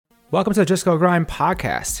Welcome to the Just Go Grind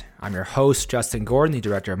podcast. I'm your host, Justin Gordon, the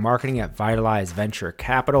Director of Marketing at Vitalize Venture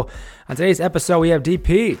Capital. On today's episode, we have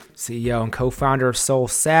DP, CEO and co-founder of Soul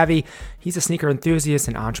Savvy. He's a sneaker enthusiast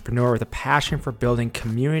and entrepreneur with a passion for building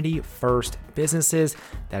community-first businesses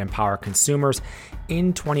that empower consumers.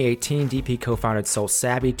 In 2018, DP co-founded Soul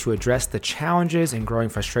Savvy to address the challenges and growing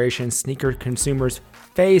frustrations sneaker consumers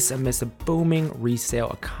face amidst a booming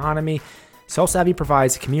resale economy. Soul Savvy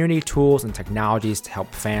provides community tools and technologies to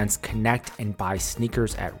help fans connect and buy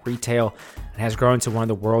sneakers at retail and has grown to one of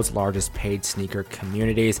the world's largest paid sneaker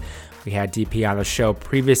communities. We had DP on the show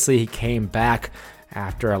previously. He came back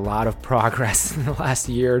after a lot of progress in the last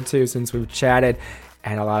year or two since we've chatted,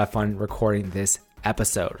 and a lot of fun recording this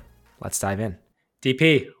episode. Let's dive in.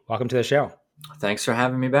 DP, welcome to the show. Thanks for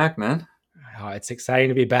having me back, man. It's exciting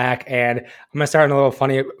to be back, and I'm going to start in a little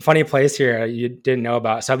funny place here you didn't know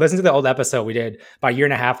about. So I listened to the old episode we did about a year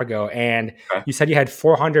and a half ago, and You said you had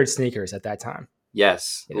 400 sneakers at that time.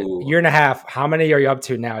 Yes. A year and a half. How many are you up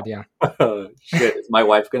to now, Dion? Shit, is my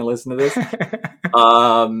wife going to listen to this?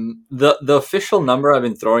 The official number I've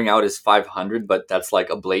been throwing out is 500, but that's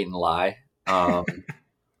like a blatant lie. I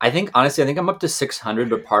think I'm up to 600,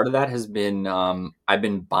 but part of that has been I've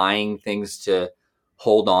been buying things to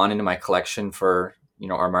hold on into my collection for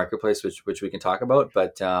our marketplace, which we can talk about.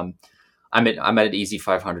 But I'm at an easy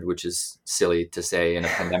 500, which is silly to say in a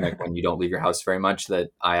pandemic when you don't leave your house very much. That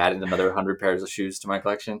I added another 100 pairs of shoes to my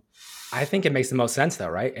collection. I think it makes the most sense though,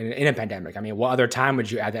 right? In a pandemic, I mean, what other time would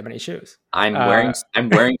you add that many shoes? I'm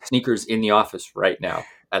wearing sneakers in the office right now.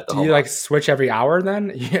 Do you switch every hour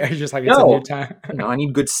then? You're just like, it's No. a new time. I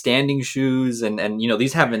need good standing shoes, and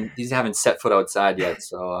these haven't set foot outside yet,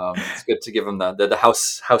 so it's good to give them the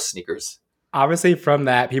house sneakers. Obviously, from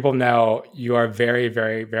that, people know you are very,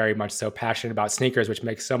 very, very much so passionate about sneakers, which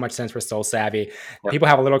makes so much sense for Soul Savvy. Yep. People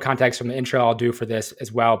have a little context from the intro I'll do for this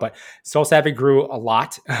as well, but Soul Savvy grew a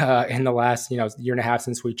lot in the last year and a half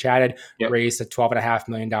since we chatted. Yep. Raised a $12.5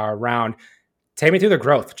 million round. Take me through the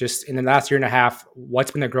growth. Just in the last year and a half,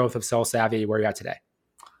 what's been the growth of Soul Savvy? Where are you at today?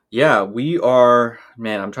 Yeah, we are,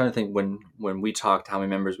 man, I'm trying to think when we talked how many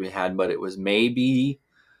members we had, but it was maybe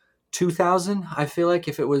 2,000, I feel like,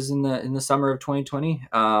 if it was in the summer of 2020.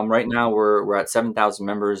 Right now we're at 7,000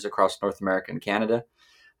 members across North America and Canada.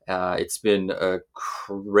 It's been a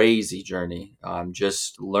crazy journey.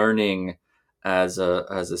 Just learning as a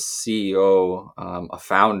CEO, a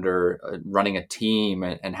founder, running a team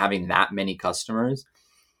and having that many customers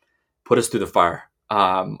put us through the fire.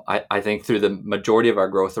 I think through the majority of our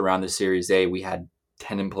growth around the Series A, we had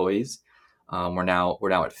 10 employees. We're now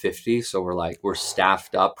at 50. So we're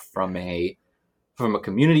staffed up from a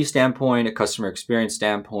community standpoint, a customer experience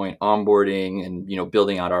standpoint, onboarding and,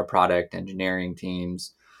 building out our product engineering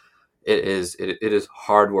teams. It is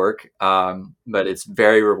hard work, but it's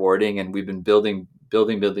very rewarding. And we've been building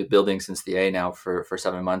since the A now for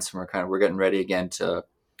 7 months. And we're getting ready again to,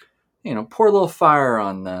 pour a little fire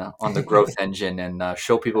on the growth engine and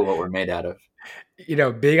show people what we're made out of.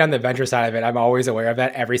 Being on the venture side of it, I'm always aware of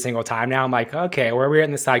that every single time now. I'm like, okay, where we're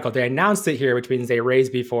in the cycle. They announced it here, which means they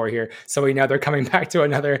raised before here. So we know they're coming back to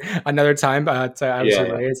another time to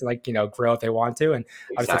obviously raise growth they want to. And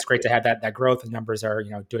obviously it's great to have that growth. The numbers are,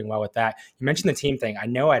 doing well with that. You mentioned the team thing. I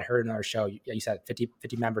know I'd heard in our show, you said 50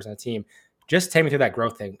 members on the team. Just take me through that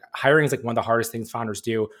growth thing. Hiring is one of the hardest things founders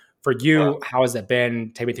do. For you, how has it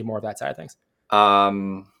been? Take me through more of that side of things. I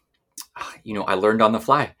learned on the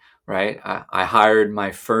fly. Right. I hired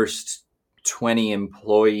my first 20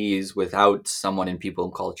 employees without someone in people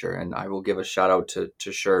and culture. And I will give a shout out to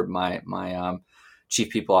Sherb, my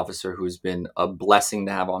chief people officer, who's been a blessing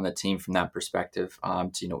to have on the team from that perspective,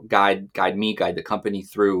 to, guide the company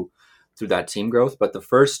through that team growth. But the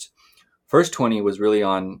first 20 was really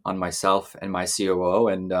on myself and my COO.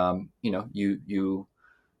 And,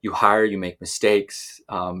 you hire, you make mistakes,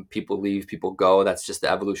 people leave, people go. That's just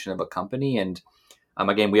the evolution of a company. And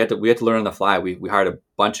again, we had to learn on the fly. We hired a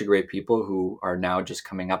bunch of great people who are now just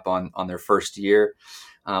coming up on their first year.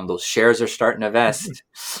 Those shares are starting to vest.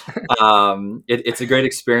 It's a great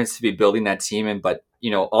experience to be building that team. But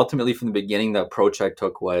ultimately from the beginning, the approach I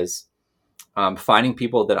took was finding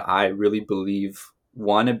people that I really believe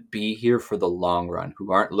want to be here for the long run,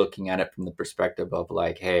 who aren't looking at it from the perspective of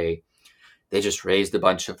like, hey, they just raised a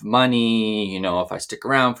bunch of money. If I stick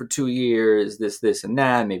around for 2 years, this and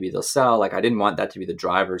that, maybe they'll sell. I didn't want that to be the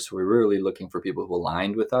driver. So we were really looking for people who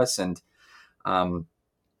aligned with us. And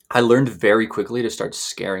I learned very quickly to start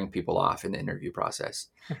scaring people off in the interview process.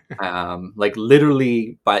 Like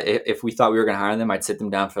literally, if we thought we were going to hire them, I'd sit them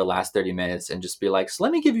down for the last 30 minutes and just be like, so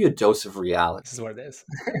let me give you a dose of reality. This is what it is.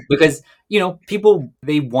 Because, people,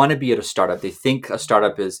 they want to be at a startup. They think a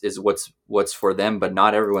startup is what's for them, but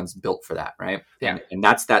not everyone's built for that. Right. Yeah. And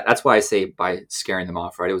that's why I say by scaring them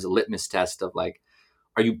off, right. It was a litmus test of like,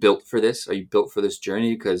 are you built for this? Are you built for this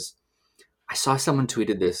journey? Because I saw someone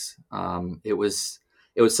tweeted this. It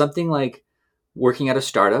was something like working at a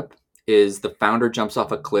startup is the founder jumps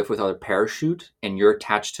off a cliff without a parachute and you're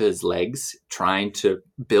attached to his legs trying to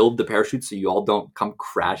build the parachute so you all don't come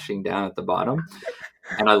crashing down at the bottom.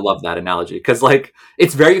 And I love that analogy because like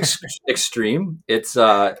it's very extreme. It's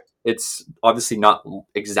obviously not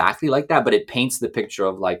exactly like that, but it paints the picture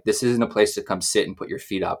of like this isn't a place to come sit and put your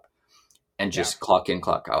feet up and just clock in,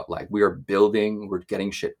 clock out. Like we are building, we're getting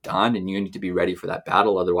shit done, and you need to be ready for that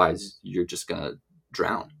battle. Otherwise, you're just gonna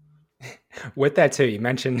drown. With that too, you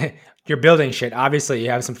mentioned you're building shit. Obviously, you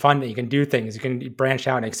have some fun that you can do things. You can branch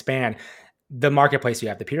out and expand. The marketplace you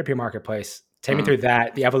have, the peer-to-peer marketplace. Take me through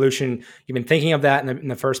that, the evolution. You've been thinking of that in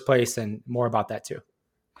the first place, and more about that too.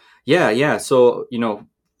 Yeah. So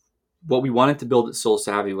what we wanted to build at Soul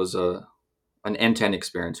Savvy was an end-to-end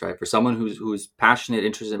experience, right? For someone who's passionate,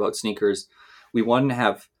 interested about sneakers, we wanted to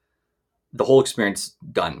have the whole experience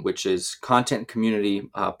done, which is content, community,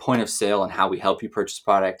 point of sale, and how we help you purchase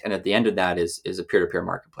product. And at the end of that is a peer-to-peer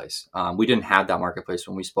marketplace. We didn't have that marketplace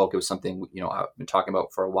when we spoke. It was something I've been talking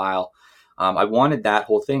about for a while. I wanted that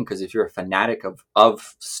whole thing because if you're a fanatic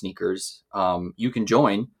of sneakers, you can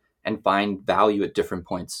join and find value at different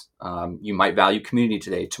points. You might value community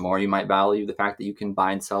today. Tomorrow, you might value the fact that you can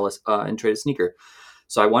buy and sell and trade a sneaker.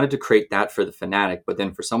 So I wanted to create that for the fanatic. But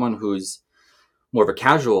then for someone who's more of a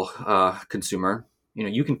casual consumer,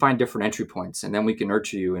 you can find different entry points, and then we can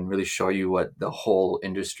nurture you and really show you what the whole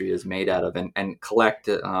industry is made out of. And collect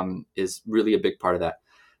is really a big part of that.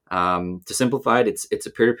 To simplify it, it's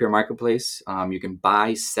a peer-to-peer marketplace. You can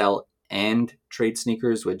buy, sell, and trade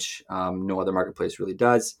sneakers, which no other marketplace really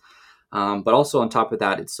does. But also on top of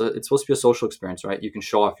that, it's supposed to be a social experience, right? You can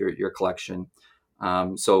show off your collection.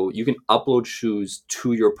 So you can upload shoes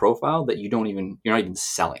to your profile that you're not even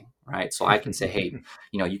selling, right? So I can say, hey,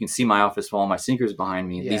 you can see my office wall, my sneakers behind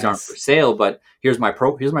me. Yes. These aren't for sale, but here's my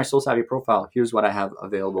Soul Savvy profile. Here's what I have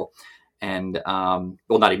available. And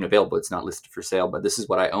not even available. It's not listed for sale, but this is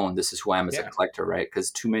what I own. This is who I am as a collector, right?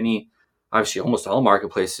 Because too many, obviously, almost all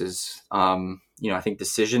marketplaces, I think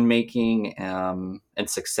decision making and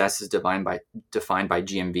success is defined by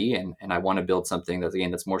GMV, and I want to build something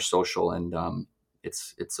that's more social, and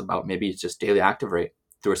it's about maybe it's just daily active rate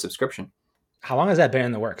through a subscription. How long has that been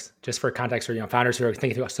in the works? Just for context, for founders who are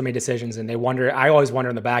thinking through so many decisions, and I always wonder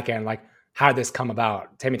in the back end, like, how did this come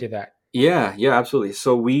about? Take me through that. Yeah, absolutely.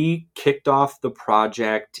 So we kicked off the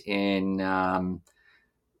project in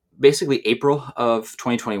basically April of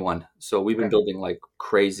 2021. So we've been building like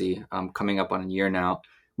crazy, coming up on a year now.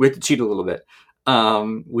 We had to cheat a little bit.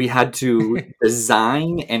 We had to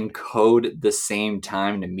design and code the same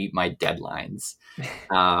time to meet my deadlines,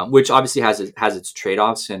 which obviously has its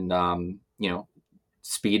trade-offs, and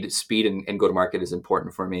speed and go to market is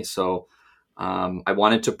important for me. So I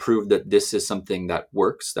wanted to prove that this is something that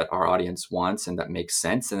works, that our audience wants, and that makes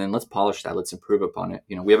sense. And then let's polish that. Let's improve upon it.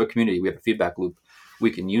 We have a community. We have a feedback loop.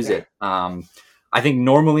 We can use it. I think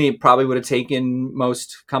normally it probably would have taken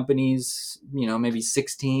most companies, maybe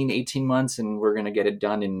 16, 18 months, and we're going to get it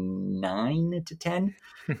done in 9 to 10.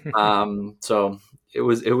 So it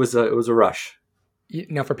was a rush.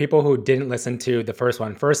 For people who didn't listen to the first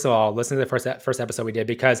one, first of all, listen to the first episode we did,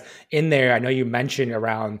 because in there, I know you mentioned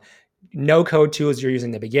around no code tools you're using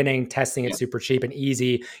in the beginning, testing it super cheap and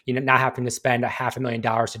easy, not having to spend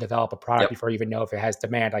 $500,000 to develop a product before you even know if it has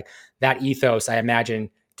demand. Like that ethos, I imagine,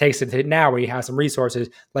 takes it to now where you have some resources.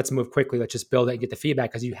 Let's move quickly. Let's just build it and get the feedback,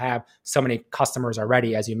 because you have so many customers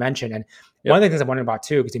already, as you mentioned. And one of the things I'm wondering about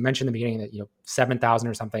too, because you mentioned in the beginning that 7,000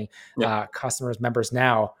 or something customers, members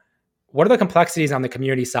now. What are the complexities on the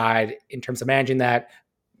community side in terms of managing that,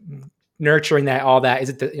 nurturing that, all that? Is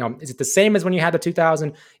it the same as when you had the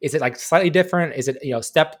 2,000? Is it like slightly different? Is it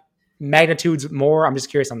step magnitudes more? I'm just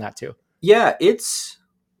curious on that too. Yeah, it's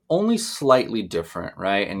only slightly different,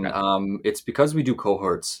 right? And it's because we do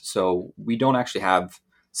cohorts, so we don't actually have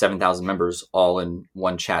 7,000 members all in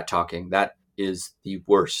one chat talking. That is the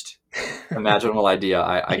worst imaginable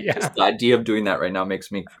idea. Just the idea of doing that right now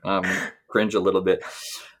makes me cringe a little bit.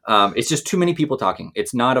 It's just too many people talking.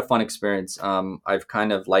 It's not a fun experience. I've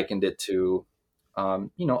kind of likened it to, a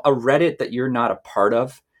Reddit that you're not a part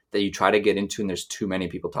of, that you try to get into and there's too many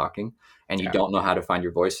people talking and you don't know how to find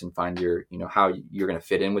your voice and find your, how you're going to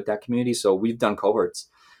fit in with that community. So we've done cohorts.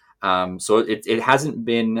 So it hasn't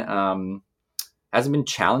been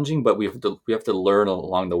challenging, but we have to learn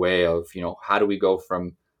along the way of, how do we go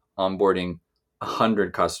from onboarding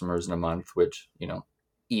 100 customers in a month, which,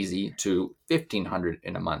 easy, to 1,500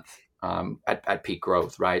 in a month at peak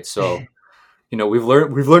growth, right? So, we've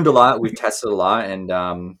learned a lot, we've tested a lot,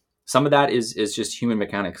 and some of that is just human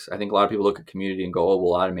mechanics. I think a lot of people look at community and go, "Oh,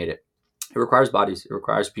 we'll automate it." It requires bodies. It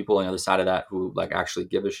requires people on the other side of that who like actually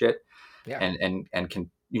give a shit, and can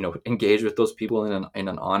engage with those people in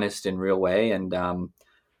an honest and real way. And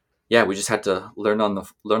we just had to learn on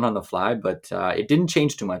the fly, but it didn't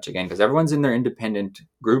change too much again because everyone's in their independent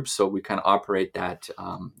groups, so we kind of operate that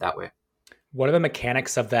way. What are the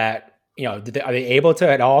mechanics of that? Are they able to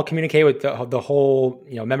at all communicate with the whole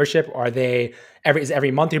membership? Is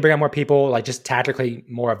every month you bring on more people? Like just tactically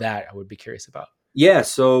more of that, I would be curious about. Yeah.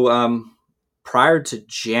 So prior to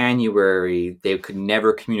January, they could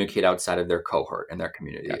never communicate outside of their cohort and their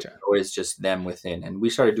community. Gotcha. It was always just them within. And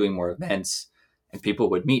we started doing more events, and people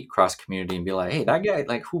would meet cross community and be like, "Hey, that guy,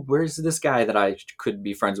 like, where's this guy that I could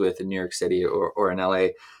be friends with in New York City or in LA?"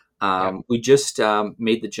 We just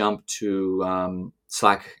made the jump to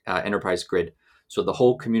Slack Enterprise Grid. So the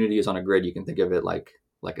whole community is on a grid. You can think of it like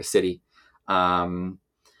a city. And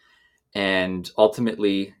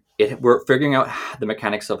ultimately, we're figuring out the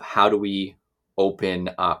mechanics of how do we open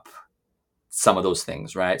up some of those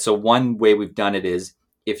things, right? So one way we've done it is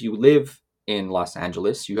if you live in Los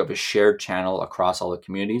Angeles, you have a shared channel across all the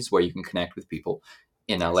communities where you can connect with people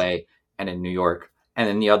in LA and in New York. And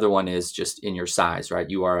then the other one is just in your size, right?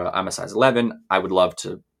 I'm a size 11. I would love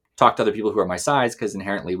to talk to other people who are my size because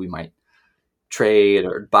inherently we might trade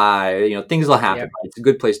or buy, things will happen. Right? It's a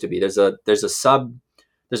good place to be. There's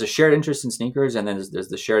a shared interest in sneakers, and then there's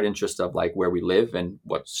the shared interest of like where we live and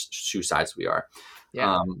what shoe size we are.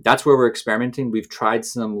 That's where we're experimenting. We tried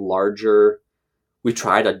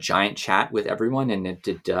a giant chat with everyone, and it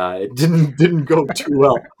didn't go too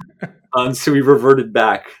well. So we reverted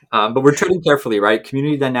back, but we're treading carefully, right?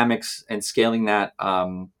 Community dynamics and scaling that.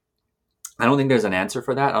 I don't think there's an answer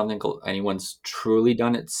for that. I don't think anyone's truly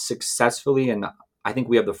done it successfully, and I think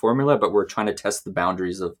we have the formula, but we're trying to test the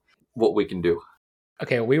boundaries of what we can do.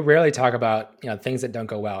 Okay, we rarely talk about things that don't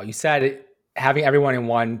go well. You said having everyone in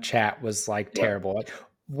one chat was like terrible. Like,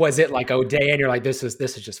 was it like a day and you're like, this is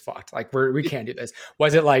just fucked. Like we can't do this.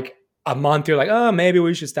 Was it like a month? You're like, oh, maybe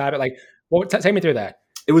we should stop it. Like, take me through that.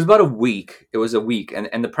 It was about a week. It was a week,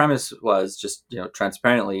 and the premise was just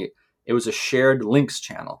transparently, it was a shared links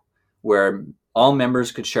channel where all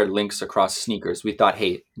members could share links across sneakers. We thought,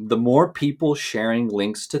 hey, the more people sharing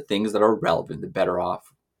links to things that are relevant, the better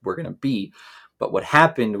off we're going to be. But what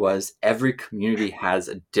happened was every community has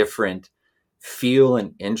a different feel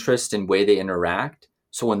and interest in way they interact.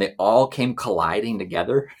 So when they all came colliding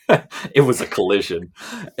together, it was a collision,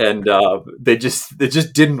 and they just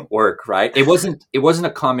didn't work. Right? It wasn't a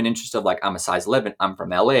common interest of like, I'm a size 11, I'm from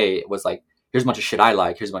LA. It was like, here's a bunch of shit I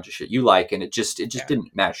like, here's a bunch of shit you like, and it just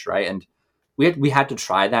didn't mesh, right? And we had to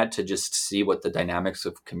try that to just see what the dynamics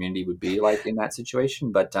of community would be like in that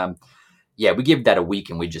situation. But we gave that a week,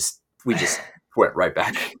 and we just went right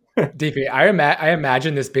back. DP, I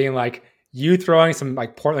imagine this being like you throwing some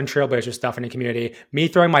like Portland Trailblazer stuff in the community, me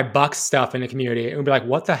throwing my Bucks stuff in the community, and be like,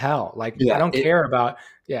 what the hell? Like, I don't care about.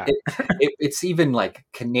 It's even like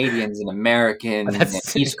Canadians and Americans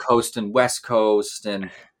and East Coast and West Coast, and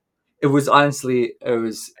it was honestly it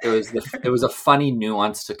was a funny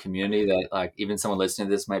nuance to community that like even someone listening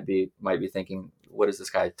to this might be thinking, what is this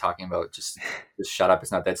guy talking about? Just shut up.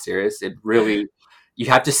 It's not that serious. It really, you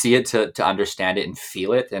have to see it to understand it and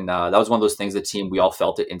feel it. And that was one of those things, the team, we all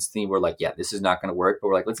felt it instantly. We're like, yeah, this is not going to work, but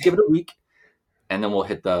we're like, let's give it a week, and then we'll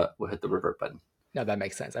hit the revert button. No, that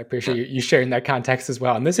makes sense. I appreciate you sharing that context as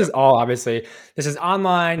well. And this is all obviously, this is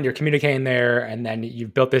online, you're communicating there, and then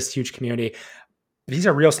you've built this huge community. These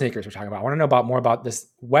are real sneakers we're talking about. I want to know more about this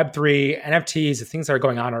Web3, NFTs, the things that are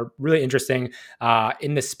going on are really interesting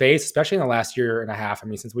in this space, especially in the last year and a half. I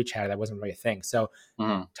mean, since we chatted, that wasn't really a thing. So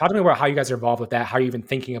talk to me about how you guys are involved with that. How are you even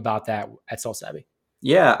thinking about that at SoulSavvy?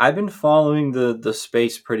 Yeah, I've been following the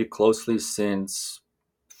space pretty closely since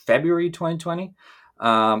February 2020.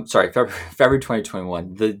 February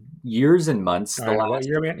 2021. The years and months. What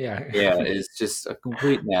year, man? Yeah, it's just a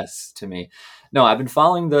complete mess to me. No, I've been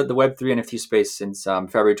following the Web3 NFT space since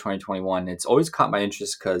February 2021. It's always caught my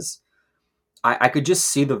interest because I could just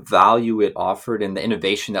see the value it offered and the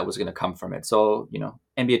innovation that was going to come from it. So,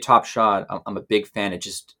 NBA Top Shot, I'm a big fan. It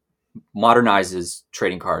just modernizes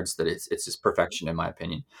trading cards. That it's just perfection in my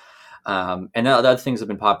opinion. And the other things have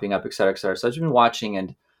been popping up, et cetera, et cetera. So I've just been watching,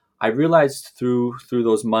 and I realized through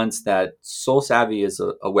those months that Soul Savvy is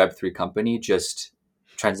a Web3 company, just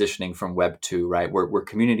transitioning from Web2, right? We're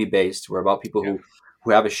community based. We're about people Yeah.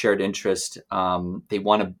 who have a shared interest. They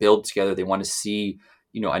want to build together. They want to see,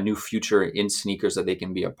 a new future in sneakers that they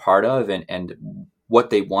can be a part of, and what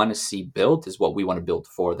they want to see built is what we want to build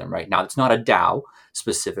for them. Right now, it's not a DAO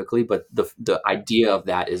specifically, but the idea of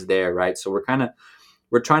that is there, right? So we're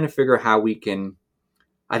trying to figure out how we can.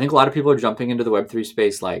 I think a lot of people are jumping into the Web3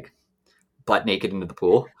 space like butt naked into the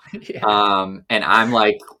pool. Yeah. And I'm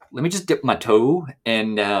like, let me just dip my toe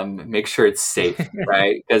and make sure it's safe,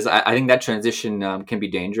 right? Because I think that transition can be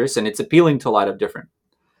dangerous, and it's appealing to a lot of different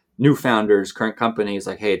new founders, current companies.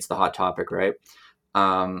 Like, hey, it's the hot topic, right?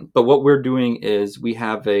 But what we're doing is we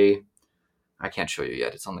have I can't show you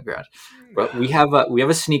yet; it's on the ground. But we have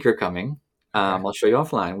a sneaker coming. Okay. I'll show you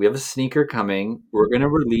offline. We have a sneaker coming. We're going to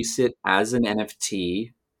release it as an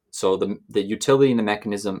NFT. So the utility and the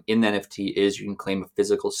mechanism in the NFT is you can claim a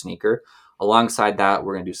physical sneaker. Alongside that,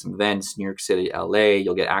 we're going to do some events, New York City, LA.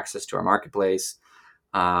 You'll get access to our marketplace.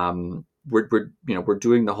 We're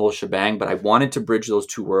doing the whole shebang, but I wanted to bridge those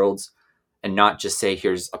two worlds and not just say,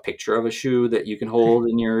 here's a picture of a shoe that you can hold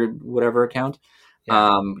in your whatever account.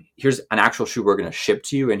 Yeah. Here's an actual shoe we're going to ship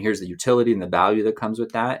to you, and here's the utility and the value that comes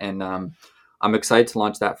with that. And I'm excited to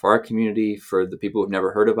launch that for our community, for the people who've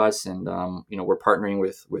never heard of us. And, we're partnering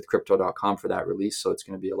with crypto.com for that release. So it's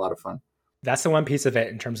going to be a lot of fun. That's the one piece of it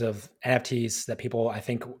in terms of NFTs that people, I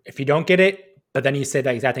think, if you don't get it, but then you say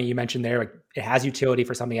that exact thing you mentioned there, like it has utility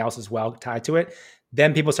for something else as well tied to it,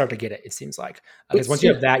 then people start to get it. It seems like because once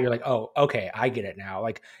you have that, you're like, oh, okay, I get it now.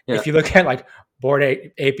 Like if you look at like Bored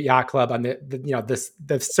Ape Yacht Club on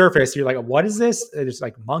the surface, you're like, what is this? It's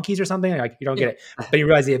like monkeys or something. Like you don't get it, but you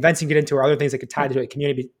realize the events you get into are other things that could tie to it.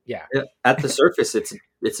 Community, yeah. At the surface, it's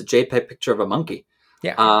a JPEG picture of a monkey.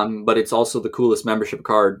 Yeah. But it's also the coolest membership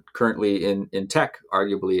card currently in tech,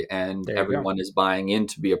 arguably, and everyone is buying in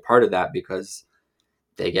to be a part of that because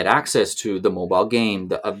they get access to the mobile game,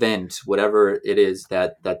 the event, whatever it is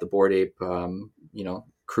that the Bored Ape,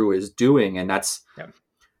 crew is doing, and that's,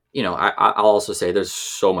 I'll also say there's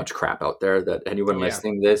so much crap out there that anyone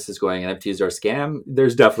listening to this is going, NFTs are a scam.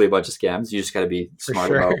 There's definitely a bunch of scams. You just got to be smart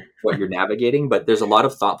about what you're navigating, but there's a lot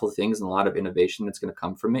of thoughtful things and a lot of innovation that's going to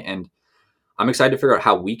come from it, and I'm excited to figure out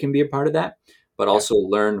how we can be a part of that, but also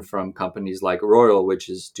learn from companies like Royal, which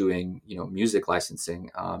is doing, music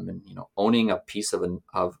licensing, and, owning a piece of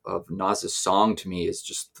Nas's song to me is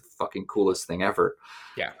just the fucking coolest thing ever.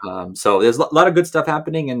 Yeah. So there's a lot of good stuff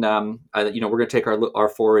happening, and, we're going to take our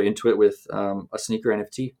foray into it with a sneaker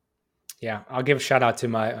NFT. Yeah, I'll give a shout out to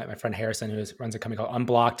my friend Harrison, who runs a company called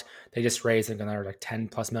Unblocked. They just raised another like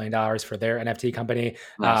 $10+ million for their NFT company.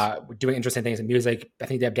 Nice. Doing interesting things in music. I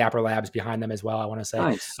think they have Dapper Labs behind them as well, I want to say.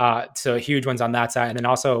 Nice. So huge ones on that side. And then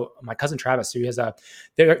also my cousin Travis, who has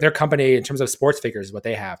their company in terms of sports figures is what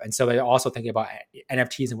they have. And so they're also thinking about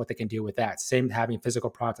NFTs and what they can do with that. Same having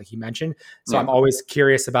physical product like you mentioned. So I'm always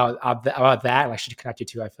curious about that. I should connect you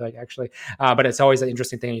to, I feel like actually. But it's always an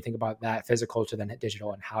interesting thing when you think about that physical to then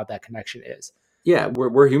digital and how that connection is. Yeah,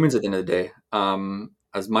 we're humans at the end of the day.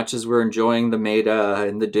 As much as we're enjoying the meta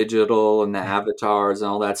and the digital and the avatars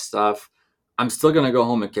and all that stuff, I'm still gonna go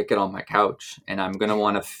home and kick it on my couch, and I'm gonna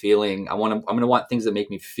want I'm gonna want things that make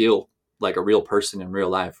me feel like a real person in real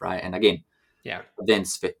life, right? And again,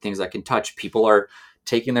 events, things I can touch. People are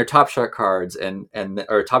taking their Top Shot cards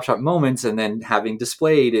or Top Shot moments and then having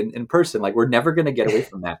displayed in person. Like we're never gonna get away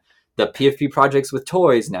from that. The PFP projects with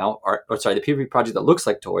toys now the PFP project that looks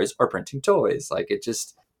like toys are printing toys. Like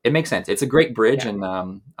it makes sense. It's a great bridge, and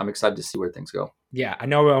I'm excited to see where things go. Yeah, I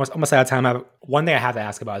know we're almost out of time. One thing I have to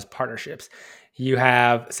ask about is partnerships. You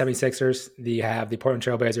have 76ers, you have the Portland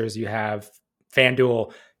Trailblazers, you have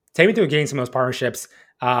FanDuel. Take me through getting some of those partnerships.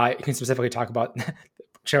 You can specifically talk about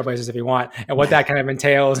Trailblazers if you want, and what that kind of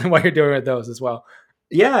entails and what you're doing with those as well.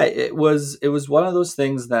 Yeah, it was one of those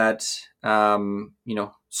things that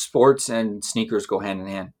sports and sneakers go hand in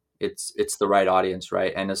hand. It's the right audience,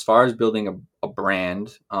 right? And as far as building a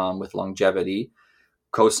brand with longevity,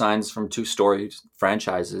 cosigns from two-story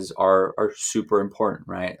franchises are super important,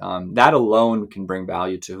 right? That alone can bring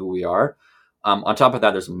value to who we are. On top of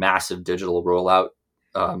that, there's a massive digital rollout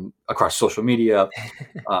across social media,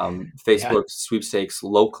 Facebook sweepstakes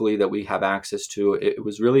locally that we have access to. It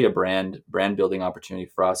was really a brand building opportunity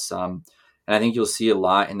for us. And I think you'll see a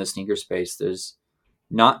lot in the sneaker space. There's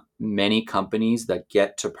not many companies that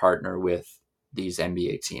get to partner with these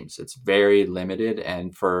NBA teams. It's very limited.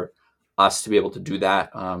 And for us to be able to do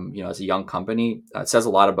that, as a young company, it says a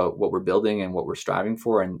lot about what we're building and what we're striving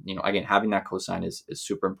for. And, again, having that cosign is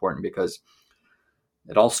super important because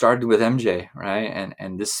it all started with MJ, right?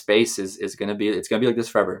 And this space is going to be, it's going to be like this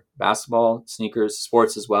forever. Basketball, sneakers,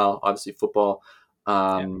 sports as well, obviously football,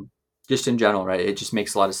 just in general, right? It just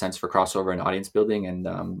makes a lot of sense for crossover and audience building.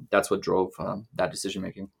 And that's what drove that decision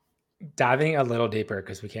making. Diving a little deeper,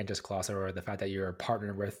 because we can't just gloss over the fact that you're a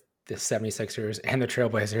partner with the 76ers and the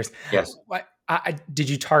Trailblazers. Yes. Did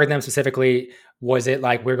you target them specifically? Was it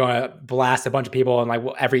like, we're going to blast a bunch of people and like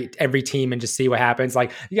every team and just see what happens?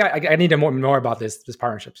 Like, I need to more about this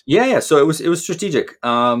partnerships. Yeah. So it was strategic.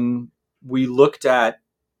 We looked at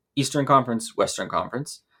Eastern Conference, Western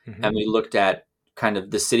Conference, and we looked at kind of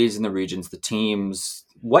the cities and the regions, the teams,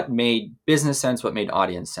 what made business sense, what made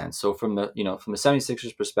audience sense. So from the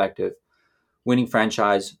 76ers perspective, winning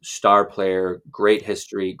franchise, star player, great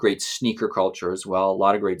history, great sneaker culture as well. A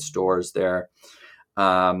lot of great stores there.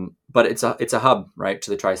 But it's a hub, right,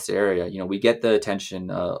 to the tri-state area. We get the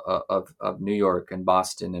attention of New York and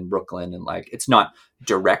Boston and Brooklyn, and like, it's not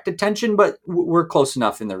direct attention, but we're close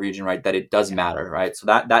enough in the region, right, that it does matter, right? So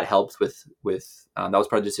that helps with that was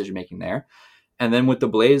part of the decision making there. And then with the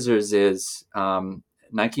Blazers is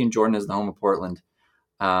Nike and Jordan is the home of Portland.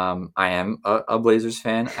 I am a Blazers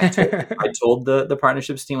fan. I told the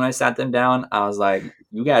partnerships team when I sat them down, I was like,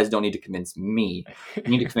 you guys don't need to convince me. You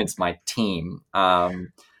need to convince my team. And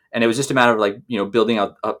it was just a matter of like, building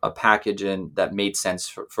out a package and that made sense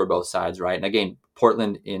for both sides, right? And again,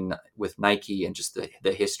 Portland with Nike and just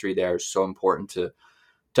the history there is so important to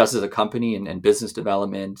us as a company and business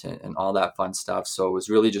development and all that fun stuff. So it was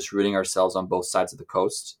really just rooting ourselves on both sides of the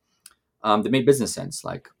coast. That made business sense.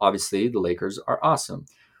 Like, obviously the Lakers are awesome.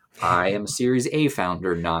 I am a Series A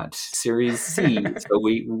founder, not Series C. So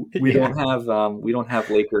we don't have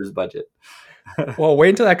Lakers budget. Well, wait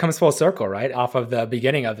until that comes full circle, right? Off of the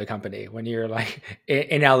beginning of the company, when you're like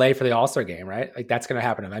in LA for the All-Star game, right? Like, that's going to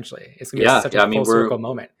happen eventually. It's going to be such a full circle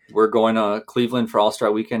moment. We're going to Cleveland for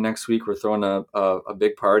All-Star weekend next week. We're throwing a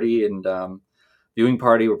big party and viewing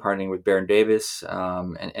party. We're partnering with Baron Davis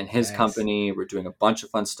and his company. We're doing a bunch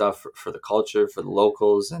of fun stuff for the culture, for the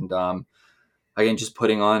locals, and again, just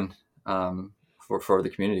putting on for the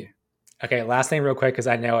community. Okay, last thing real quick, because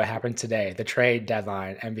I know it happened today. The trade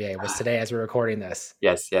deadline, NBA, was today as we're recording this.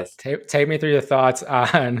 Yes. Take me through your thoughts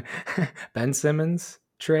on Ben Simmons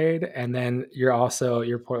trade, and then your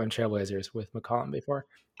Portland Trailblazers with McCollum before.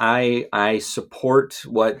 I support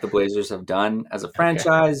what the Blazers have done as a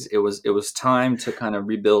franchise. Okay. It was time to kind of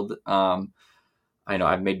rebuild. I know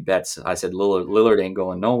I've made bets. I said Lillard ain't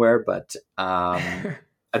going nowhere, but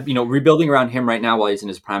rebuilding around him right now while he's in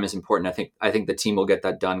his prime is important. I think the team will get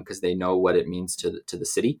that done because they know what it means to the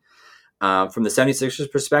city. From the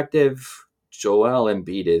 76ers perspective, Joel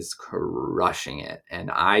Embiid is crushing it, and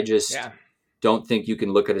I just don't think you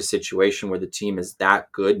can look at a situation where the team is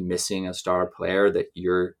that good, missing a star player, that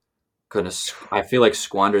you're going to, I feel like,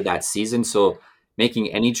 squander that season. So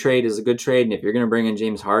making any trade is a good trade. And if you're going to bring in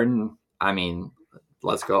James Harden, I mean,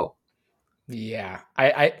 let's go. Yeah.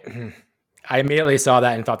 I immediately saw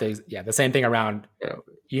that and thought the same thing around.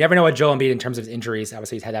 You never know what Joel Embiid in terms of his injuries.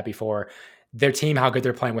 Obviously, he's had that before. Their team, how good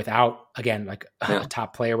they're playing without, again, like a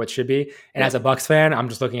top player, what should be. And as a Bucks fan, I'm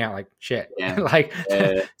just looking at like, shit,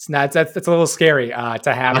 it's not, that's a little scary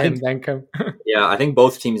to have him then come. I think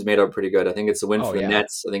both teams made out pretty good. I think it's a win for the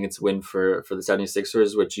Nets. I think it's a win for the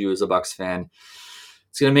 76ers, which you as a Bucks fan,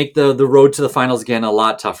 it's going to make the road to the finals again a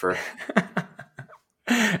lot tougher.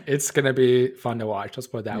 It's going to be fun to watch. Let's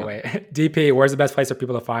put it that way. DP, where's the best place for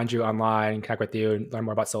people to find you online and connect with you and learn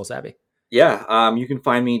more about Soul Savvy? You can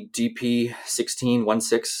find me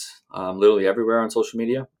DP1616 literally everywhere on social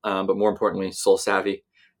media, but more importantly, Soul Savvy,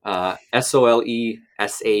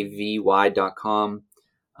 SOLESAVY.com,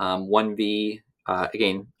 1V.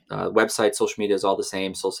 Again, website, social media is all the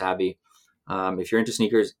same, Soul Savvy. If you're into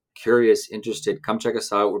sneakers, curious, interested, come check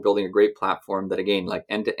us out. We're building a great platform that, again, like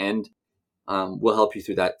end to end, will help you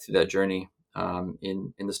through that journey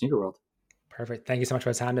in the sneaker world. Perfect. Thank you so much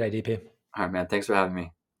for the time today, DP. All right, man. Thanks for having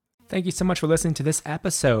me. Thank you so much for listening to this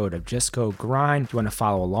episode of Just Go Grind. If you want to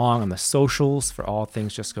follow along on the socials for all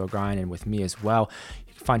things Just Go Grind and with me as well,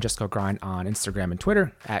 you can find Just Go Grind on Instagram and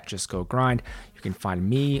Twitter at Just Go Grind. You can find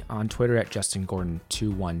me on Twitter at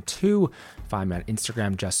JustinGordon212. Find me on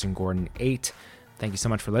Instagram, JustinGordon8. Thank you so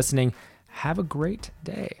much for listening. Have a great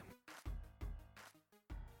day.